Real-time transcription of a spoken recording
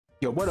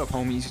Yo, what up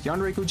homies,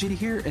 Yandere Gogeta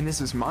here, and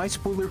this is my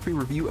spoiler-free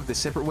review of the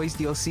Separate Ways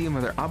DLC and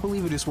whether I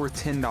believe it is worth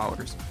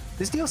 $10.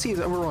 This DLC is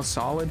overall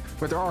solid,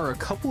 but there are a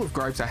couple of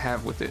gripes I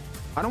have with it.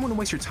 I don't want to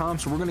waste your time,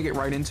 so we're going to get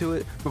right into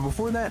it, but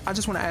before that, I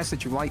just want to ask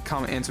that you like,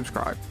 comment, and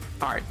subscribe.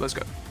 Alright, let's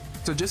go.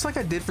 So just like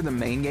I did for the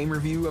main game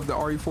review of the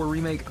RE4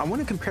 Remake, I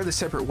want to compare the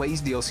Separate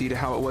Ways DLC to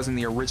how it was in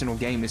the original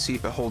game to see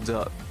if it holds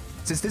up.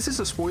 Since this is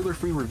a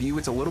spoiler-free review,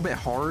 it's a little bit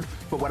hard,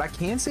 but what I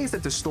can say is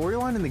that the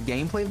storyline and the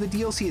gameplay of the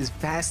DLC is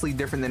vastly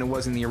different than it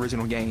was in the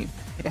original game.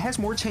 It has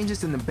more changes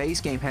than the base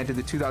game had to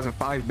the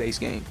 2005 base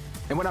game,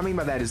 and what I mean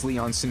by that is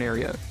Leon's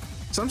scenario.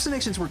 Some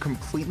sections were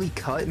completely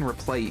cut and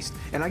replaced,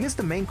 and I guess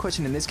the main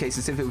question in this case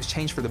is if it was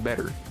changed for the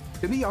better.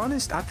 To be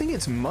honest, I think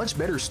it's much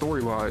better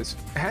story-wise.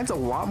 It adds a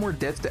lot more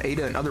depth to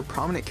Ada and other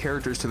prominent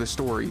characters to the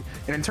story,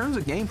 and in terms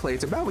of gameplay,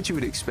 it's about what you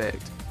would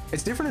expect.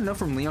 It's different enough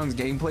from Leon's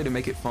gameplay to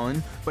make it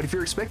fun, but if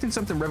you're expecting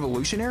something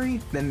revolutionary,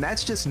 then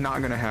that's just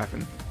not gonna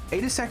happen.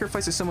 Ada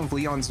sacrifices some of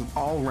Leon's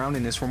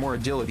all-roundedness for more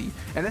agility,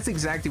 and that's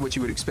exactly what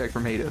you would expect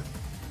from Ada.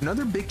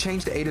 Another big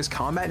change to Ada's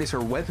combat is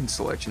her weapon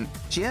selection.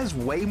 She has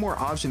way more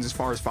options as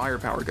far as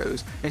firepower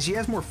goes, and she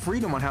has more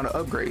freedom on how to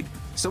upgrade.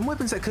 Some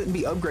weapons that couldn't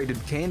be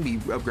upgraded can be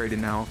upgraded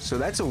now, so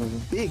that's a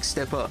big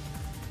step up.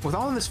 With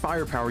all of this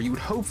firepower, you would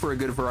hope for a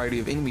good variety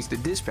of enemies to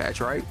dispatch,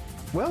 right?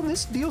 Well,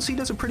 this DLC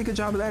does a pretty good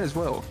job of that as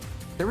well.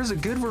 There is a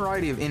good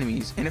variety of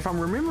enemies, and if I'm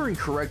remembering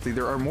correctly,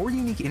 there are more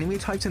unique enemy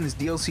types in this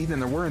DLC than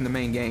there were in the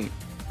main game.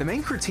 The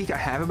main critique I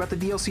have about the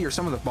DLC are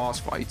some of the boss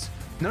fights.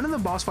 None of the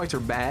boss fights are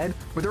bad,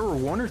 but there were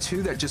one or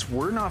two that just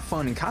were not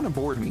fun and kind of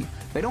bored me.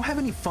 They don't have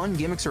any fun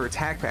gimmicks or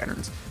attack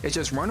patterns. It's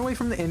just run away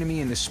from the enemy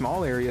in this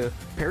small area,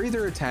 parry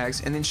their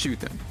attacks, and then shoot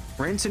them.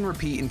 Rinse and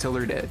repeat until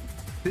they're dead.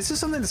 This is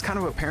something that's kind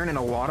of apparent in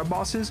a lot of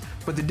bosses,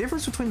 but the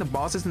difference between the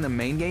bosses in the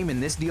main game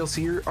and this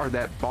DLC are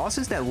that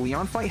bosses that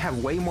Leon fight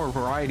have way more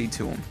variety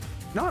to them.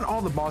 Not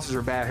all the bosses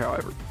are bad,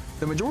 however.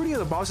 The majority of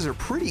the bosses are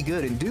pretty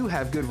good and do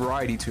have good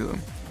variety to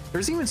them.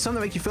 There's even some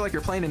that make you feel like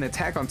you're playing an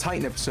Attack on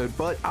Titan episode,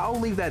 but I'll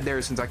leave that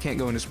there since I can't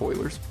go into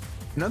spoilers.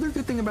 Another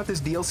good thing about this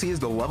DLC is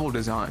the level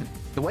design.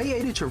 The way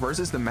Ada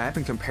traverses the map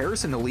in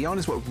comparison to Leon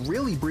is what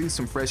really breathes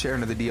some fresh air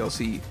into the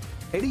DLC.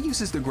 Ada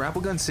uses the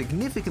grapple gun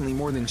significantly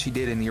more than she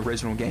did in the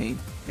original game,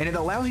 and it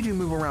allows you to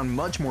move around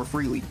much more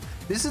freely.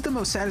 This is the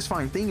most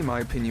satisfying thing in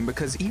my opinion,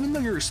 because even though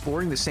you're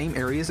exploring the same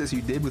areas as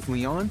you did with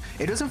Leon,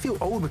 it doesn't feel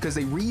old because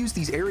they reuse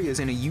these areas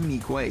in a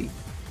unique way.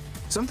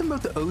 Something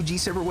both the OG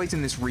Separate Ways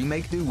and this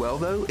remake do well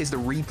though is the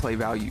replay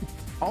value.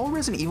 All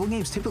Resident Evil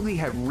games typically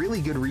have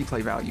really good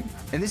replay value,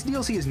 and this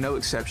DLC is no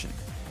exception.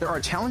 There are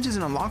challenges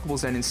and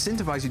unlockables that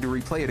incentivize you to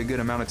replay it a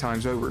good amount of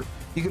times over.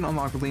 You can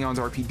unlock Leon's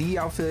RPD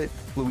outfit,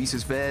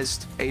 Luisa's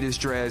vest, Ada's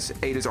dress,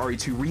 Ada's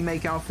RE2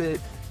 Remake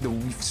outfit, the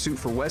suit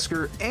for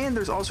Wesker, and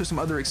there's also some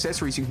other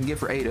accessories you can get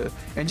for Ada.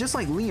 And just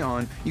like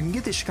Leon, you can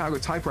get the Chicago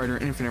typewriter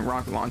and infinite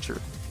rocket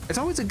launcher. It's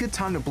always a good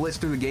time to blitz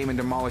through the game and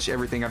demolish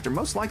everything after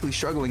most likely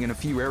struggling in a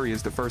few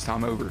areas the first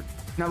time over.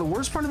 Now the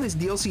worst part of this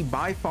DLC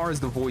by far is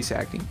the voice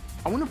acting.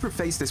 I want to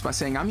preface this by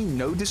saying I mean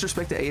no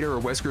disrespect to Ada or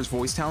Wesker's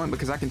voice talent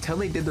because I can tell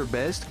they did their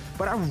best,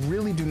 but I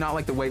really do not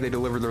like the way they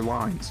deliver their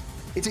lines.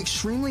 It's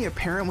extremely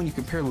apparent when you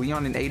compare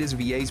Leon and Ada's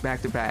VAs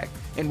back to back,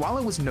 and while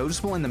it was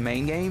noticeable in the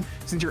main game,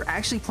 since you're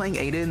actually playing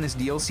Ada in this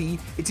DLC,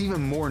 it's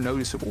even more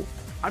noticeable.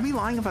 I'd be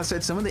lying if I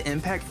said some of the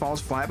impact falls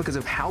flat because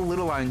of how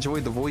little I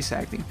enjoyed the voice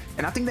acting,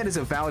 and I think that is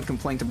a valid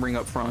complaint to bring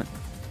up front.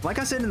 Like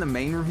I said in the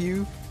main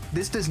review,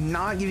 this does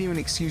not give you an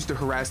excuse to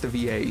harass the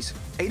VAs.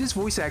 Ada's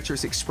voice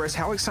actress expressed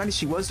how excited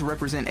she was to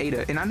represent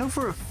Ada, and I know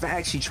for a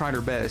fact she tried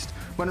her best,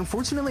 but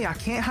unfortunately I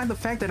can't hide the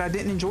fact that I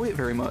didn't enjoy it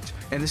very much,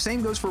 and the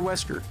same goes for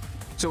Wesker.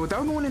 So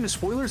without going into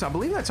spoilers, I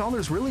believe that's all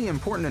there's really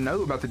important to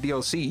know about the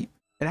DLC.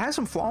 It has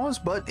some flaws,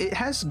 but it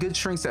has good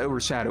strengths that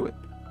overshadow it.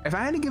 If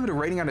I had to give it a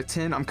rating out of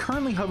 10, I'm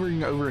currently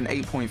hovering over an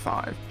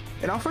 8.5.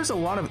 It offers a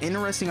lot of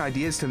interesting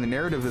ideas to the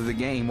narrative of the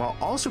game while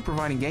also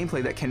providing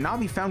gameplay that cannot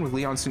be found with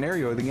Leon's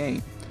scenario of the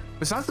game.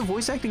 Besides the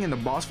voice acting and the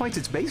boss fights,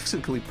 it's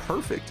basically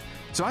perfect.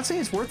 So I'd say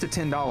it's worth the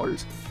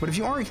 $10, but if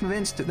you aren't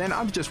convinced, then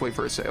I'd just wait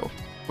for a sale.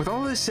 With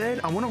all of this said,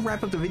 I want to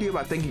wrap up the video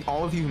by thanking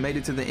all of you who made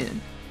it to the end.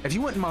 If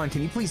you wouldn't mind,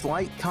 can you please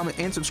like, comment,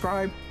 and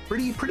subscribe?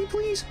 Pretty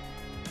please?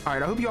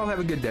 Alright, I hope you all have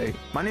a good day.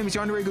 My name is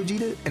Yandere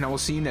Gogeta, and I will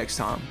see you next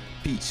time.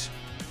 Peace.